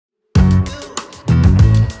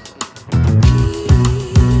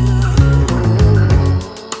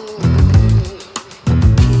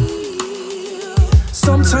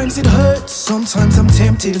Sometimes I'm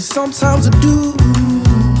tempted and sometimes I do.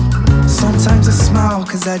 Sometimes I smile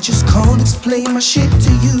cause I just can't explain my shit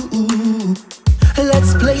to you.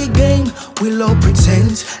 Let's play a game, we'll all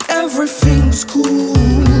pretend everything's cool.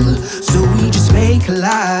 So we just make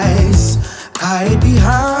lies, hide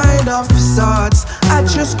behind our facades. I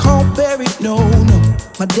just can't bear it, no, no.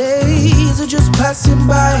 My days are just passing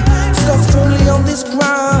by, stuck firmly on this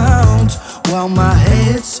ground, while my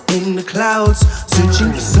head's in the clouds,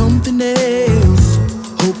 searching for something else,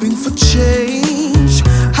 hoping for change.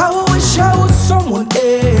 How I wish I was someone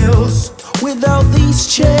else without these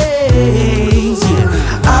chains. Yeah,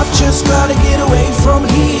 I've just gotta get away from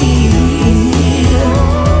here.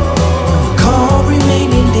 Can't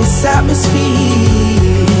remain in this atmosphere.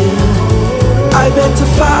 I better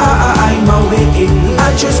find my way.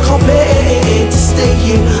 I just can't bear to stay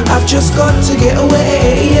here. I've just got to get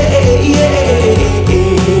away. Yeah, yeah.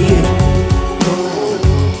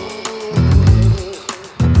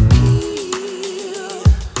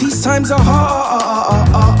 These times are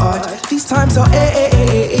hard, these times are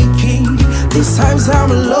aching, these times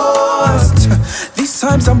I'm lost, these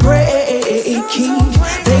times I'm breaking.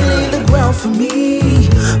 They lay the ground for me,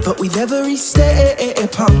 but with every step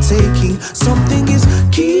I'm taking, something is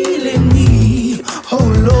killing me, oh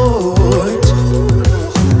Lord.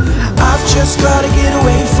 I've just gotta get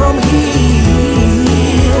away from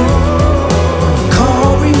here.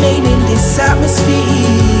 Can't remain in this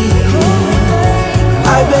atmosphere.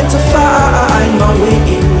 I better find my way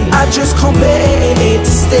in. I just can't bear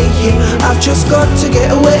to stay here. I've just got to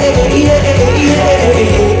get away. Yeah, yeah.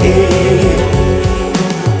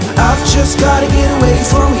 I've just gotta get away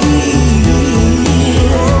from here.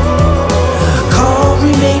 Can't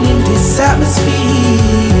remain in this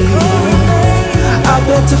atmosphere. I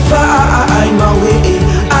better find my way in.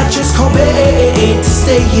 I just can't bear to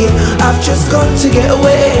stay here. I've just got to get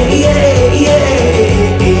away. Yeah, yeah.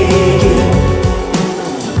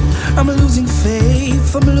 I'm losing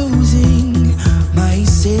faith, I'm losing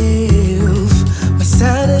myself. My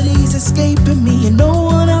sanity's escaping me and no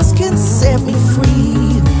one else can set me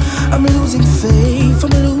free. I'm losing faith,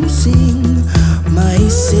 I'm losing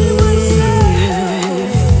myself.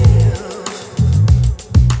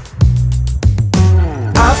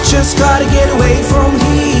 I've just gotta get away from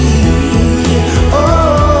here.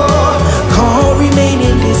 Oh, can't remain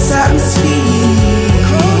in this atmosphere.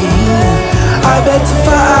 I better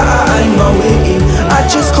find my way in. I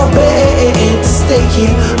just can't bear to stay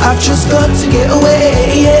here. I've just got to get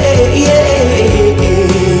away. Yeah, yeah.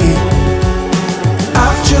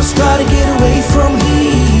 I've just gotta get away from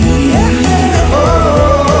here.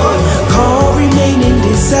 Oh, can't remain in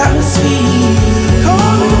this atmosphere.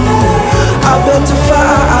 I better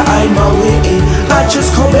find my way in. I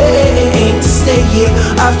just can't bear to stay here.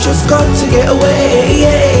 I've just got to get away.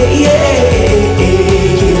 Yeah, yeah.